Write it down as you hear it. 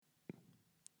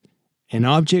An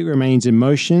object remains in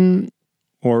motion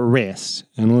or rest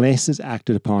unless it's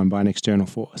acted upon by an external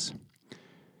force.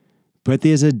 But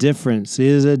there's a difference.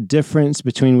 There's a difference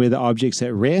between whether object's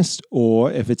at rest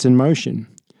or if it's in motion.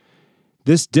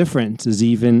 This difference is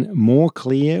even more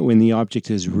clear when the object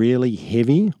is really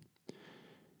heavy.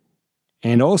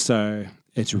 And also,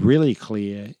 it's really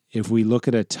clear if we look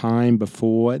at a time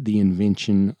before the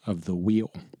invention of the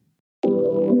wheel.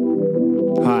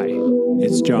 Hi,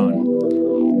 it's John.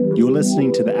 You're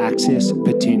listening to the Access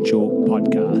Potential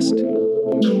Podcast.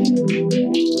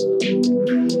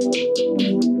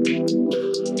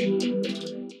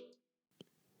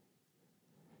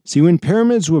 See, when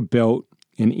pyramids were built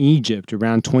in Egypt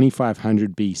around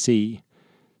 2500 BC,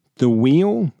 the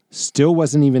wheel still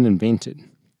wasn't even invented.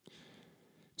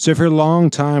 So for a long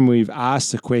time, we've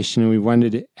asked the question and we've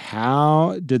wondered,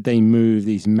 how did they move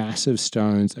these massive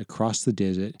stones across the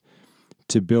desert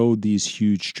to build these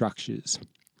huge structures?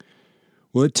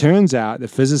 Well, it turns out that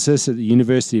physicists at the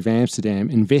University of Amsterdam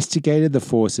investigated the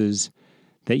forces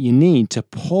that you need to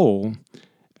pull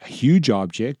a huge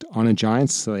object on a giant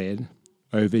sled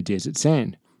over desert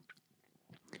sand.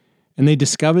 And they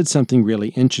discovered something really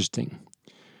interesting.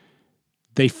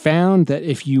 They found that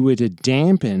if you were to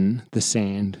dampen the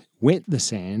sand, wet the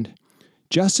sand,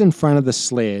 just in front of the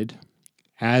sled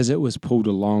as it was pulled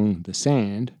along the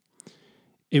sand,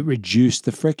 it reduced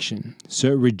the friction. So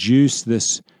it reduced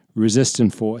this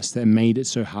resistant force that made it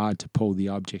so hard to pull the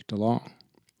object along.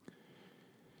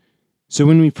 So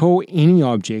when we pull any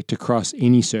object across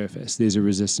any surface, there's a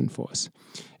resistant force.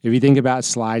 If you think about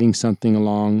sliding something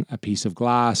along a piece of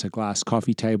glass, a glass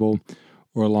coffee table,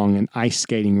 or along an ice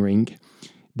skating rink,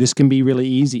 this can be really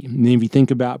easy. And then if you think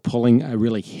about pulling a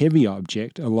really heavy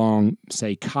object along,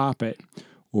 say, carpet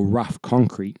or rough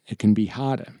concrete, it can be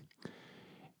harder.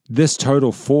 This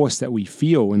total force that we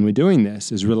feel when we're doing this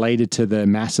is related to the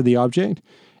mass of the object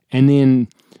and then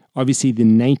obviously the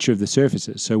nature of the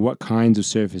surfaces, so what kinds of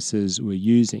surfaces we're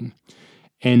using.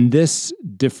 And this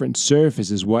different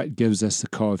surface is what gives us the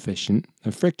coefficient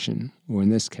of friction, or in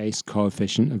this case,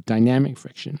 coefficient of dynamic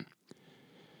friction.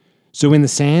 So when the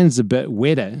sand's a bit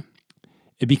wetter,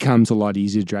 it becomes a lot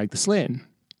easier to drag the sled.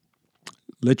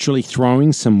 Literally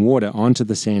throwing some water onto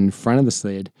the sand in front of the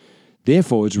sled,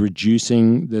 therefore, it's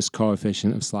reducing this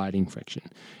coefficient of sliding friction.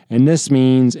 And this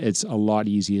means it's a lot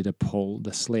easier to pull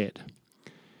the sled.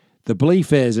 The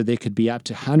belief is that there could be up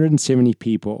to 170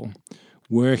 people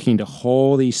working to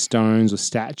haul these stones or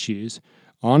statues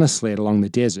on a sled along the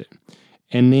desert.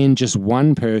 And then just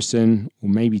one person, or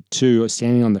maybe two, are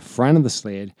standing on the front of the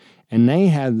sled, and they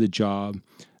have the job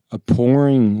of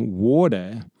pouring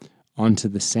water onto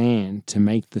the sand to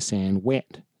make the sand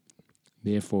wet,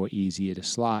 therefore easier to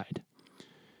slide.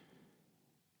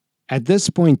 At this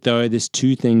point, though, there's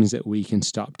two things that we can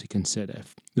stop to consider.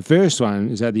 The first one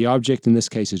is that the object in this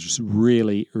case is just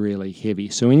really, really heavy.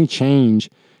 So any change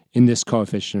in this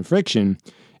coefficient of friction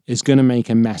is going to make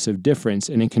a massive difference,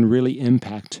 and it can really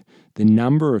impact the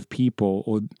number of people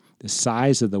or the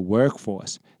size of the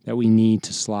workforce that we need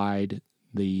to slide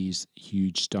these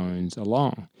huge stones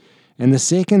along. And the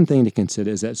second thing to consider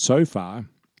is that so far,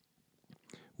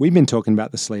 we've been talking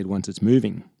about the sled once it's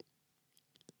moving.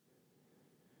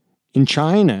 In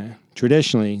China,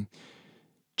 traditionally,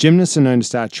 gymnasts are known to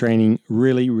start training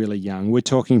really, really young. We're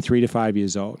talking 3 to 5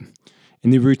 years old.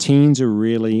 And the routines are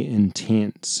really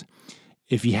intense.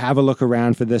 If you have a look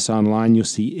around for this online, you'll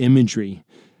see imagery,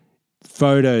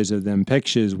 photos of them,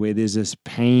 pictures where there's this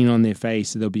pain on their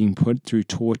face that they're being put through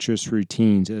torturous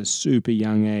routines at a super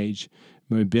young age,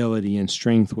 mobility and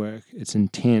strength work. It's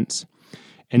intense.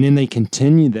 And then they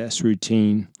continue this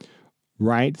routine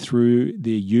right through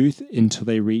their youth until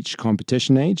they reach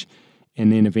competition age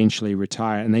and then eventually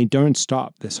retire. And they don't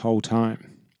stop this whole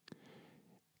time.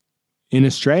 In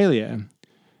Australia,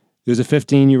 there's a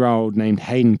 15-year-old named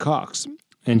Hayden Cox,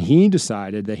 and he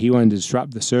decided that he wanted to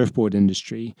disrupt the surfboard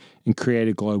industry and create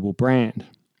a global brand.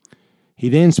 He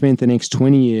then spent the next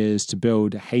 20 years to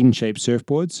build Hayden-shaped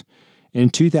surfboards. And in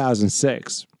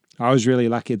 2006, I was really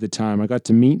lucky at the time. I got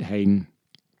to meet Hayden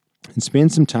and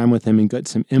spend some time with him and got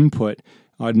some input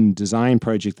on a design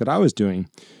project that I was doing,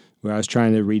 where I was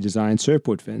trying to redesign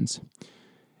surfboard fins.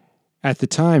 At the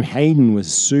time, Hayden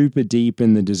was super deep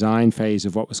in the design phase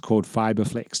of what was called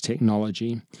FiberFlex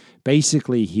technology.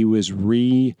 Basically, he was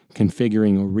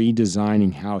reconfiguring or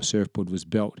redesigning how a surfboard was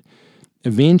built.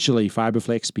 Eventually,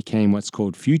 FiberFlex became what's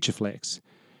called FutureFlex.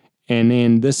 And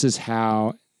then this is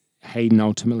how Hayden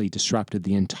ultimately disrupted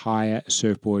the entire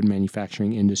surfboard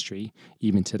manufacturing industry,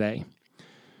 even today.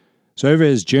 So over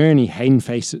his journey, Hayden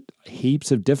faced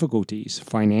heaps of difficulties,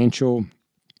 financial,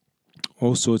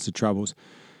 all sorts of troubles.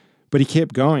 But he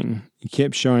kept going. He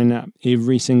kept showing up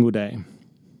every single day.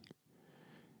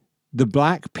 The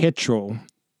black petrel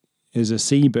is a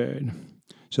seabird.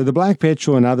 So the black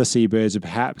petrel and other seabirds are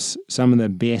perhaps some of the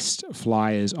best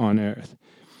flyers on Earth.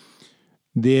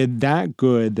 They're that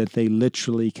good that they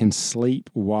literally can sleep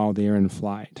while they're in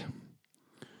flight.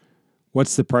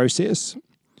 What's the process?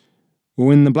 Well,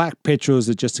 when the black petrels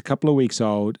are just a couple of weeks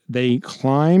old, they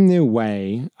climb their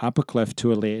way up a cliff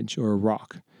to a ledge or a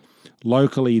rock.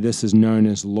 Locally, this is known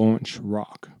as Launch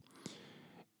Rock.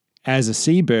 As a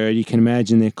seabird, you can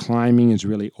imagine their climbing is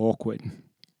really awkward.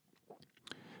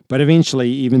 But eventually,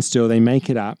 even still, they make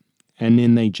it up and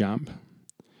then they jump.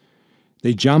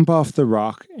 They jump off the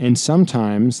rock and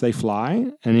sometimes they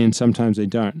fly and then sometimes they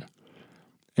don't.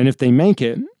 And if they make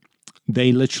it,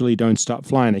 they literally don't stop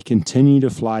flying. They continue to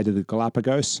fly to the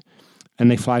Galapagos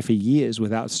and they fly for years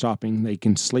without stopping. They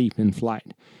can sleep in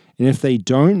flight. And if they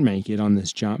don't make it on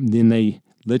this jump, then they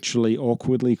literally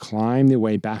awkwardly climb their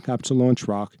way back up to Launch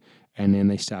Rock and then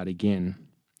they start again.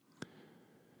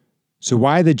 So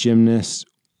why are the gymnasts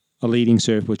a leading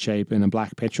surfboard shape and a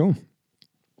black petrel?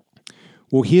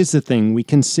 Well, here's the thing. We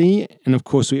can see, and of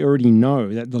course we already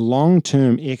know, that the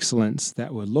long-term excellence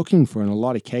that we're looking for in a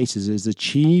lot of cases is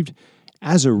achieved,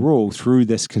 as a rule, through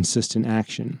this consistent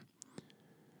action.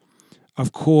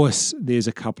 Of course, there's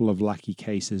a couple of lucky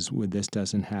cases where this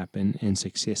doesn't happen and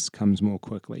success comes more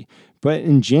quickly. But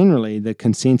in generally, the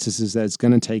consensus is that it's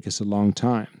going to take us a long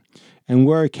time. And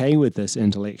we're okay with this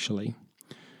intellectually.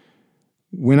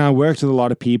 When I worked with a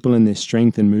lot of people in their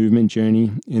strength and movement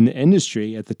journey in the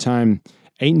industry at the time,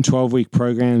 8 and 12-week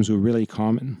programs were really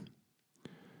common.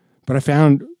 But I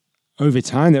found over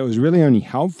time that it was really only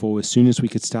helpful as soon as we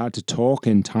could start to talk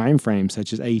in time frames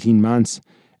such as 18 months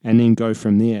and then go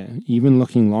from there, even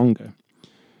looking longer.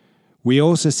 We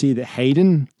also see that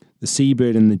Hayden, the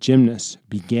seabird, and the gymnast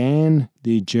began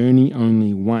their journey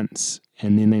only once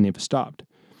and then they never stopped.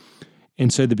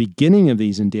 And so the beginning of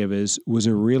these endeavors was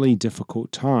a really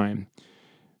difficult time.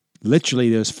 Literally,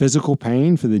 there was physical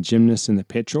pain for the gymnast and the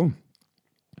petrel.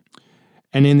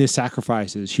 And then there's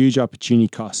sacrifices, huge opportunity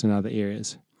costs in other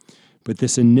areas. But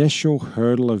this initial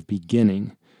hurdle of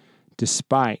beginning,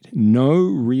 despite no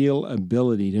real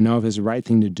ability to know if it's the right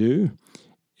thing to do,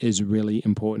 is really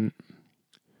important.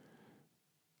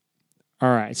 All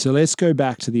right, so let's go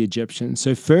back to the Egyptians.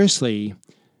 So firstly,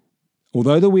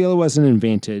 although the wheel wasn't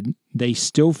invented, they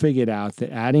still figured out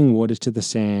that adding water to the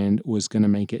sand was going to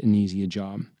make it an easier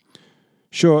job.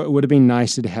 Sure, it would have been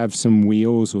nicer to have some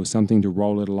wheels or something to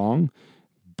roll it along,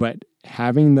 but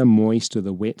having the moist or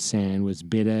the wet sand was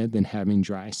better than having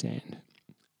dry sand.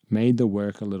 Made the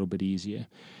work a little bit easier.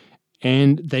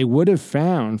 And they would have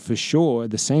found for sure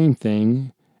the same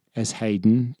thing as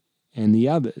Hayden and the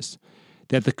others,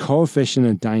 that the coefficient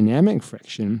of dynamic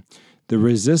friction, the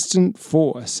resistant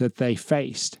force that they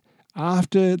faced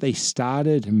after they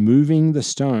started moving the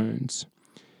stones,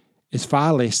 is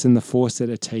far less than the force that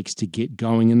it takes to get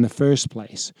going in the first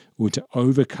place or to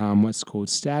overcome what's called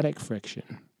static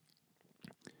friction.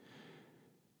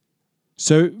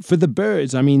 So for the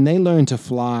birds, they learn to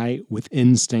fly with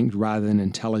instinct rather than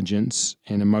intelligence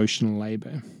and emotional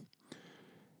labor.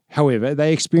 However,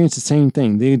 they experience the same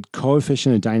thing, the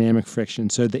coefficient of dynamic friction.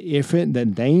 So the effort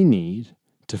that they need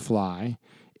to fly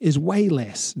is way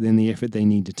less than the effort they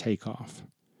need to take off.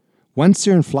 Once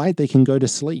they're in flight, they can go to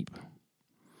sleep.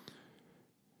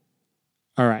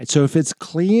 All right, so if it's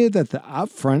clear that the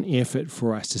upfront effort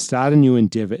for us to start a new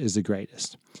endeavor is the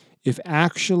greatest, if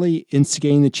actually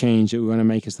instigating the change that we want to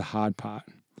make is the hard part,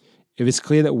 if it's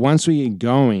clear that once we get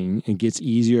going, it gets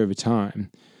easier over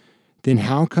time, then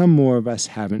how come more of us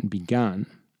haven't begun?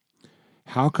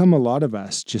 How come a lot of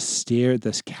us just stare at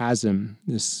this chasm,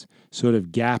 this sort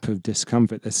of gap of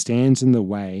discomfort that stands in the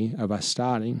way of us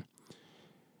starting?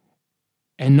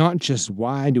 And not just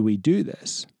why do we do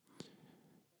this,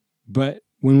 but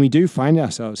when we do find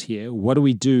ourselves here, what do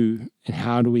we do and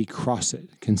how do we cross it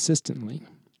consistently?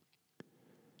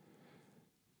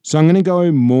 So I'm going to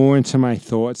go more into my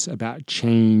thoughts about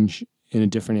change in a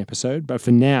different episode. But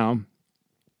for now,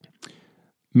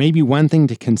 maybe one thing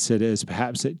to consider is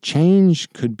perhaps that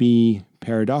change could be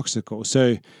paradoxical.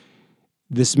 So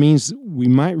this means we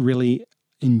might really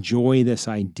enjoy this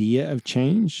idea of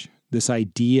change, this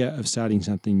idea of starting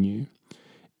something new,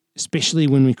 especially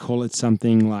when we call it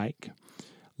something like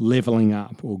leveling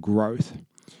up or growth.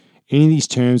 Any of these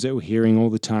terms that we're hearing all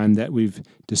the time that we've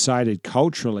decided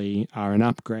culturally are an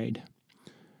upgrade.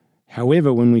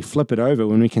 However, when we flip it over,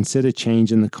 when we consider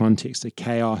change in the context of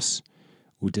chaos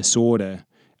or disorder,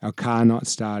 our car not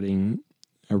starting,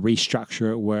 a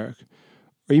restructure at work,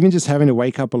 or even just having to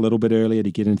wake up a little bit earlier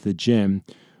to get into the gym,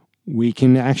 we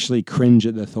can actually cringe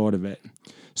at the thought of it.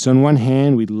 So on one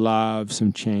hand, we love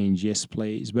some change, yes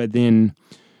please, but then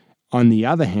on the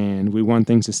other hand, we want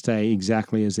things to stay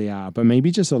exactly as they are, but maybe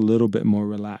just a little bit more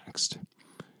relaxed.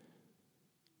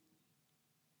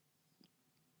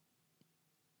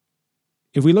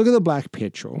 If we look at the Black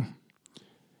Petrel,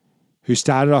 who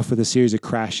started off with a series of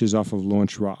crashes off of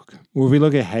Launch Rock, or if we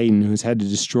look at Hayden, who's had to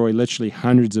destroy literally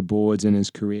hundreds of boards in his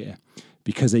career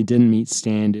because they didn't meet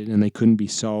standard and they couldn't be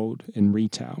sold in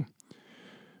retail,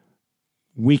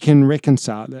 we can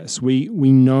reconcile this. We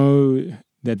know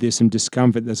that there's some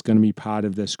discomfort that's going to be part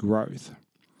of this growth.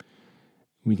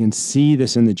 We can see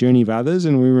this in the journey of others,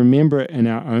 and we remember it in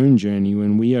our own journey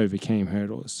when we overcame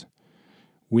hurdles.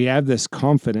 We have this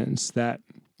confidence that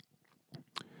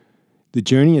the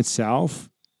journey itself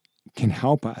can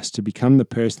help us to become the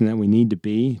person that we need to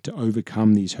be to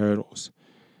overcome these hurdles.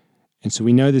 And so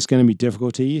we know there's going to be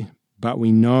difficulty, but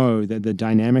we know that the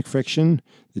dynamic friction,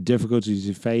 the difficulties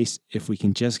we face, if we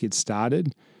can just get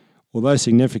started, although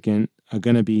significant, are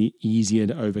going to be easier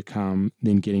to overcome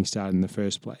than getting started in the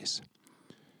first place.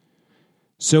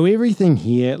 So everything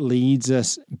here leads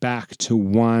us back to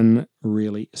one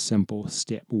really simple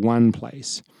step, one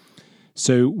place.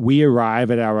 So we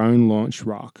arrive at our own launch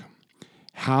rock.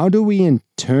 How do we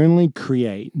internally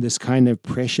create this kind of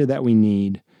pressure that we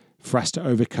need for us to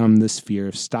overcome this fear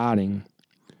of starting?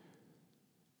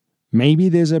 Maybe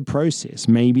there's a process,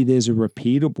 maybe there's a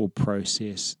repeatable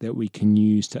process that we can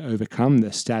use to overcome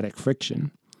this static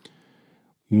friction.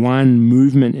 One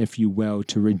movement, if you will,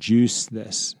 to reduce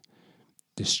this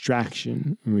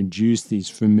distraction, reduce these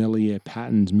familiar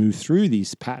patterns, move through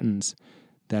these patterns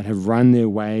that have run their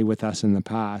way with us in the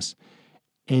past.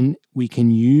 And we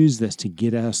can use this to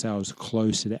get ourselves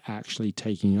closer to actually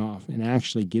taking off and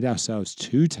actually get ourselves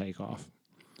to take off.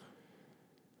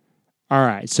 All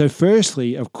right, so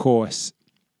firstly, of course,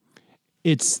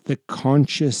 it's the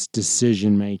conscious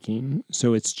decision making.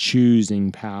 So it's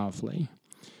choosing powerfully.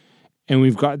 And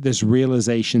we've got this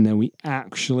realization that we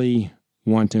actually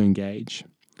want to engage.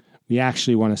 We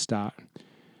actually want to start.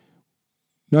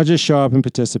 Not just show up and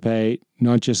participate,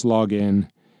 not just log in,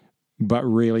 but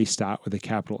really start with a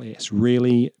capital S.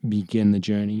 Really begin the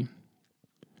journey.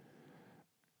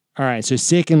 All right, so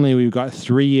secondly, we've got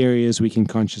 3 areas we can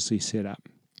consciously set up,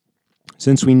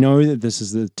 since we know that this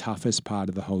is the toughest part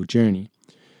of the whole journey.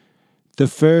 The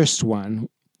first one,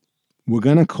 we're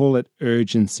going to call it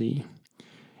urgency.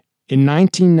 In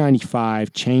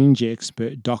 1995, change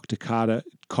expert Dr.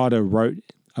 Kotter wrote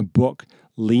a book,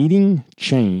 Leading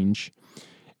Change,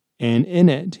 and in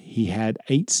it, he had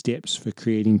 8 steps for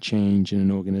creating change in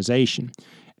an organization.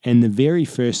 And the very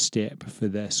first step for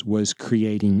this was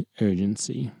creating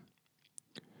urgency.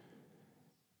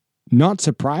 Not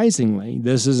surprisingly,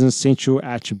 this is an essential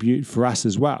attribute for us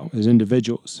as well, as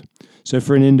individuals. So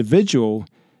for an individual,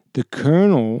 the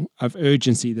kernel of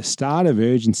urgency, the start of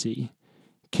urgency,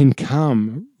 can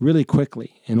come really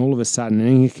quickly and all of a sudden.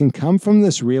 And it can come from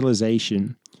this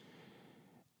realization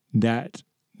that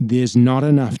there's not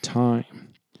enough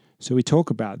time. So we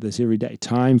talk about this every day.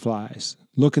 Time flies.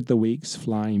 Look at the weeks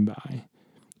flying by.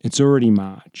 It's already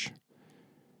March.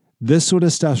 This sort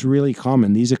of stuff's really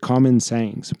common. These are common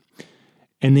sayings.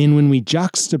 And then when we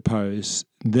juxtapose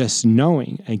this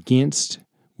knowing against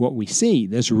what we see,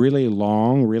 this really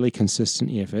long, really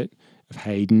consistent effort of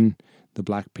Hayden, the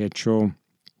Black Petrel,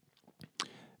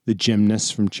 the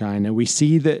gymnasts from China, we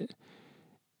see that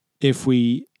if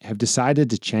we have decided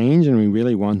to change and we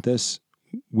really want this,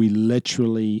 we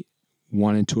literally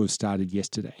wanted to have started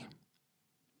yesterday.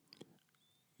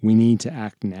 We need to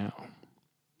act now.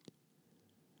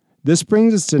 This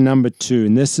brings us to number 2,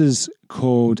 and this is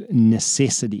called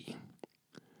necessity.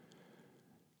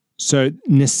 So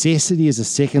necessity is a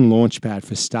second launchpad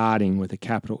for starting with a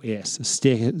capital S,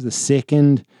 the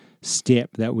second step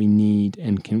that we need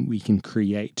and we can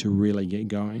create to really get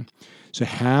going. So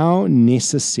how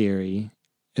necessary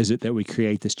is it that we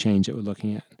create this change that we're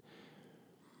looking at?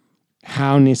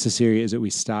 How necessary is it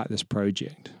we start this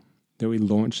project, that we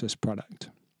launch this product,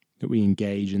 that we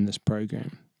engage in this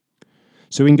program?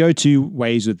 So we can go 2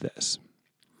 ways with this.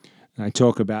 And I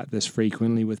talk about this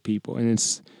frequently with people, and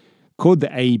it's called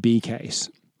the A-B case.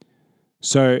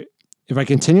 So if I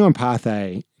continue on path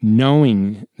A,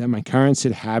 knowing that my current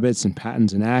set of habits and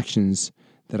patterns and actions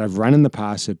that I've run in the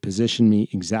past have positioned me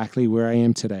exactly where I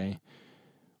am today,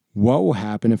 what will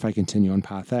happen if I continue on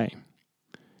path A?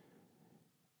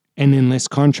 And then let's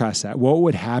contrast that. What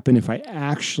would happen if I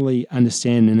actually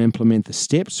understand and implement the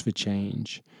steps for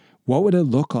change? What would it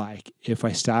look like if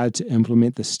I started to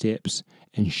implement the steps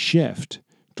and shift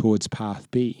towards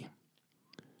path B?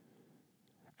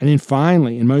 And then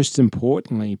finally, and most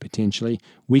importantly, potentially,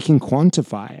 we can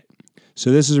quantify it.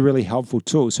 So this is a really helpful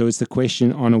tool. So it's the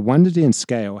question on a 1 to 10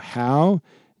 scale, how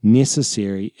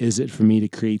necessary is it for me to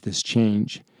create this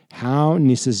change? How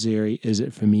necessary is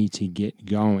it for me to get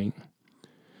going?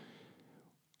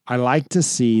 I like to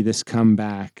see this come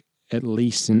back at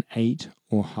least an 8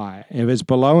 or higher. If it's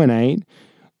below an 8,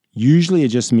 usually it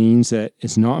just means that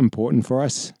it's not important for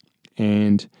us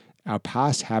and our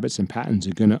past habits and patterns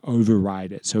are going to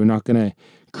override it. So we're not going to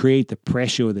create the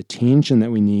pressure or the tension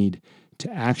that we need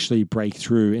to actually break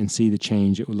through and see the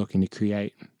change that we're looking to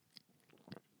create.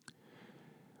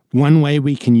 One way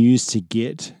we can use to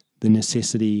get the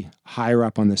necessity higher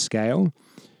up on the scale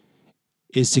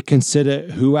is to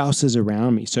consider who else is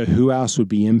around me. So who else would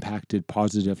be impacted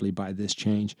positively by this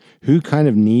change? Who kind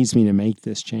of needs me to make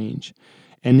this change?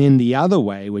 And then the other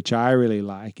way, which I really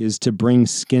like, is to bring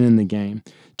skin in the game,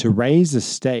 to raise the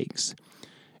stakes.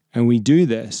 And we do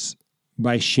this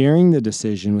by sharing the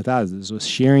decision with others or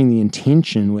sharing the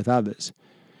intention with others.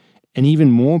 And even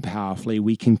more powerfully,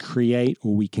 we can create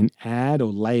or we can add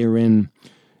or layer in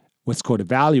what's called a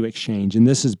value exchange. And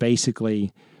this is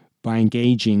basically by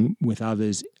engaging with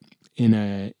others in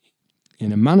a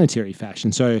monetary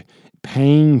fashion. So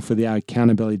paying for the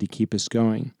accountability to keep us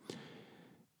going.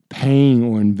 Paying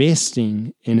or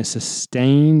investing in a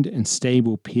sustained and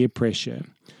stable peer pressure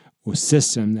or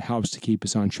system that helps to keep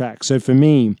us on track. So for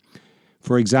me,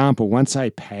 for example, once I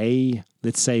pay,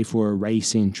 let's say for a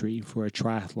race entry, for a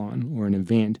triathlon or an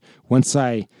event, once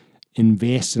I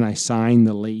invest and I sign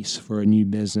the lease for a new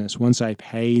business, once I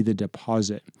pay the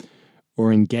deposit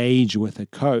or engage with a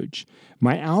coach,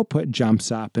 my output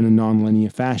jumps up in a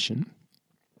nonlinear fashion.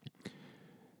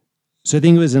 So I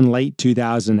think it was in late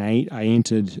 2008, I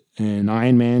entered an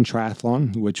Ironman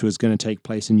triathlon, which was going to take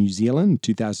place in New Zealand,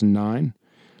 2009,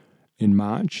 in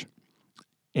March.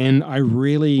 And I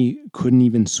really couldn't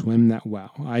even swim that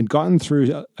well. I'd gotten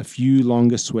through a few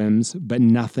longer swims, but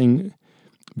nothing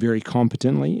very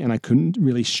competently, and I couldn't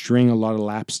really string a lot of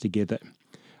laps together.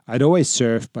 I'd always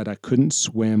surf, but I couldn't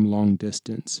swim long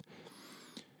distance.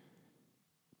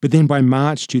 But then by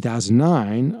March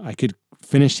 2009, I could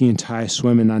finish the entire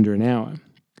swim in under an hour.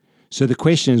 So the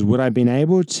question is, would I have been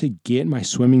able to get my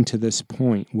swimming to this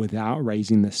point without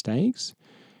raising the stakes,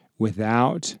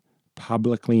 without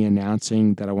publicly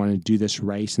announcing that I wanted to do this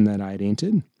race and that I had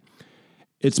entered?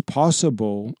 It's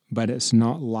possible, but it's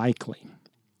not likely.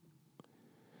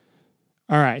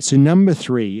 All right, so number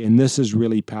 3, and this is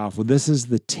really powerful. This is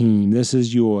the team. This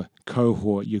is your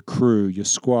cohort, your crew, your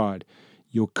squad,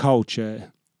 your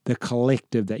culture, the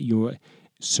collective that you're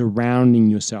surrounding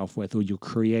yourself with or you're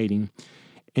creating.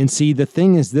 And see, the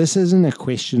thing is, this isn't a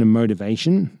question of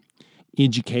motivation,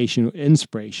 education, or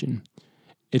inspiration.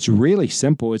 It's really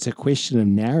simple. It's a question of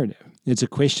narrative. It's a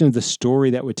question of the story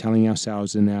that we're telling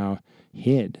ourselves in our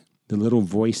head, the little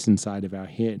voice inside of our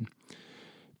head.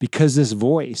 Because this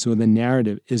voice or the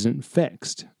narrative isn't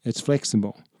fixed, it's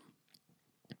flexible.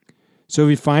 So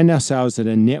we find ourselves at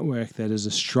a network that is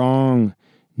a strong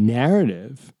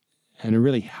narrative and a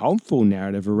really helpful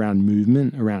narrative around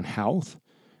movement, around health,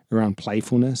 around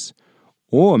playfulness,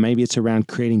 or maybe it's around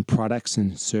creating products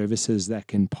and services that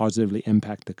can positively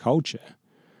impact the culture.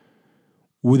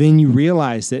 Well, then you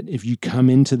realize that if you come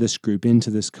into this group,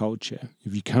 into this culture,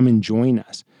 if you come and join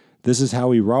us, this is how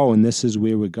we roll and this is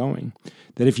where we're going.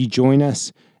 That if you join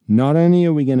us, not only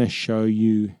are we going to show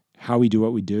you how we do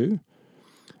what we do,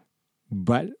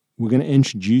 but we're going to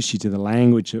introduce you to the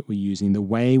language that we're using, the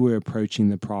way we're approaching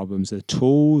the problems, the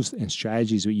tools and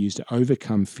strategies we use to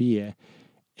overcome fear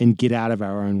and get out of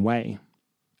our own way.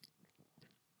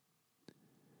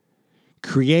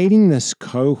 Creating this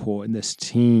cohort, this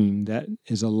team that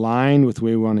is aligned with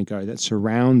where we want to go, that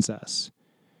surrounds us,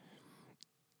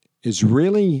 is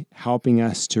really helping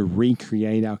us to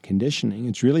recreate our conditioning.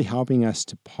 It's really helping us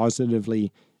to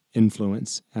positively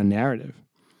influence our narrative.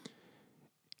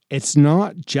 It's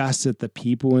not just that the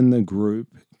people in the group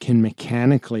can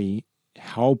mechanically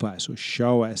help us or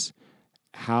show us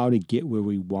how to get where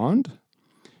we want,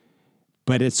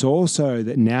 but it's also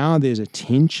that now there's a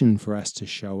tension for us to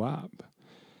show up.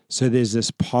 So there's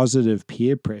this positive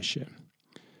peer pressure.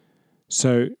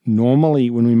 So normally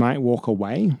when we might walk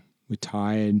away, we're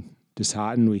tired,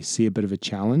 disheartened, we see a bit of a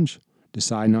challenge,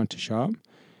 decide not to show up.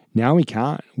 Now we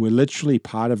can't. We're literally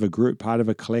part of a group, part of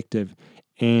a collective,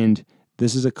 and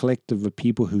this is a collective of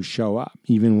people who show up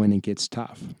even when it gets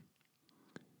tough.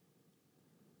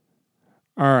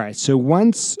 All right, so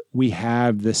once we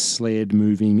have this sled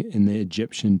moving in the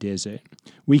Egyptian desert,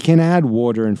 we can add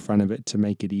water in front of it to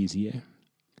make it easier.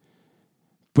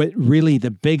 But really,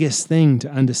 the biggest thing to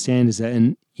understand is that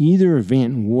in either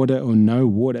event, water or no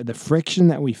water, the friction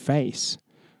that we face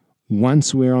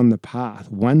once we're on the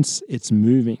path, once it's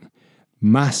moving,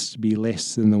 must be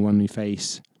less than the one we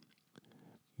face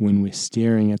when we're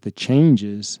staring at the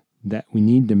changes that we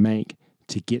need to make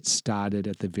to get started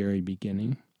at the very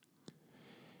beginning.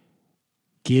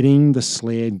 Getting the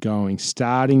sled going,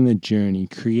 starting the journey,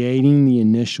 creating the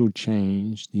initial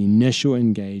change, the initial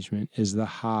engagement is the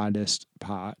hardest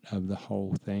part of the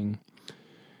whole thing.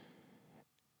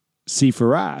 See,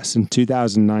 for us in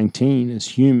 2019 as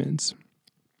humans,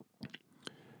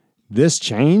 this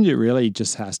change, it really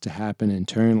just has to happen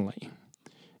internally.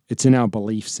 It's in our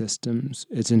belief systems.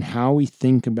 It's in how we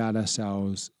think about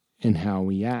ourselves and how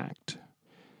we act.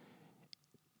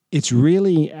 It's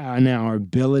really in our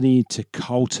ability to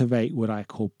cultivate what I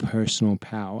call personal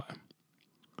power.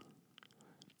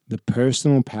 The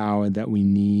personal power that we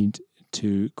need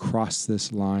to cross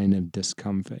this line of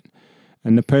discomfort,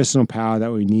 and the personal power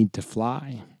that we need to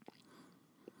fly.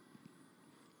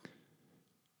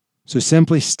 So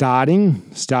simply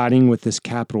starting with this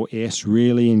capital S,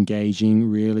 really engaging,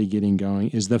 really getting going,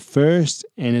 is the first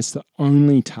and it's the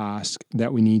only task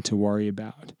that we need to worry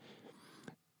about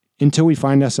until we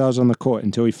find ourselves on the court,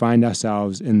 until we find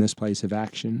ourselves in this place of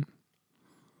action.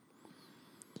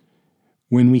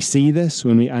 When we see this,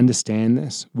 when we understand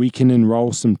this, we can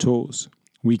enroll some tools.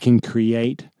 We can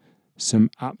create some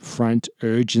upfront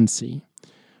urgency.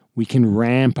 We can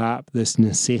ramp up this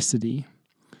necessity.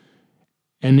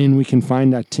 And then we can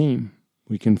find our team.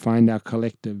 We can find our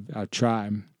collective, our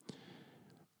tribe.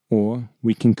 Or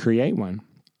we can create one.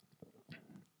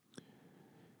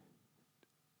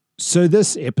 So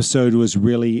this episode was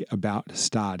really about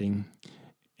starting.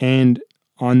 And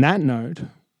on that note,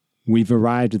 we've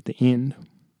arrived at the end.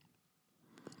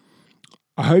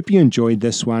 I hope you enjoyed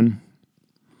this one.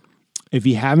 If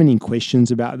you have any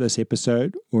questions about this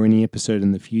episode or any episode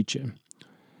in the future,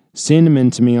 send them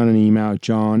in to me on an email,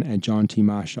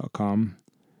 john@johntmarsh.com,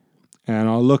 and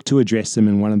I'll look to address them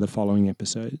in one of the following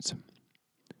episodes.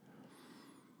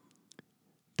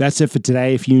 That's it for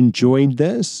today. If you enjoyed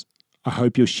this, I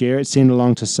hope you'll share it. Send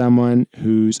along to someone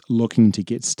who's looking to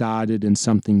get started in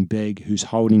something big, who's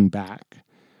holding back.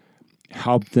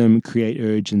 Help them create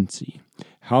urgency.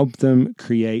 Help them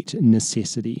create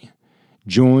necessity.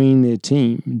 Join their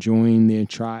team. Join their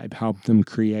tribe. Help them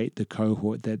create the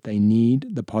cohort that they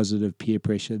need, the positive peer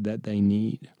pressure that they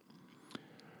need.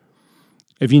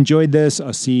 If you enjoyed this,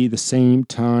 I'll see you the same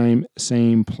time,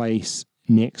 same place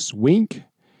next week.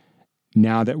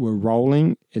 Now that we're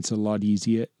rolling, it's a lot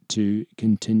easier to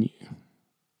continue.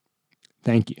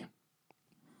 Thank you.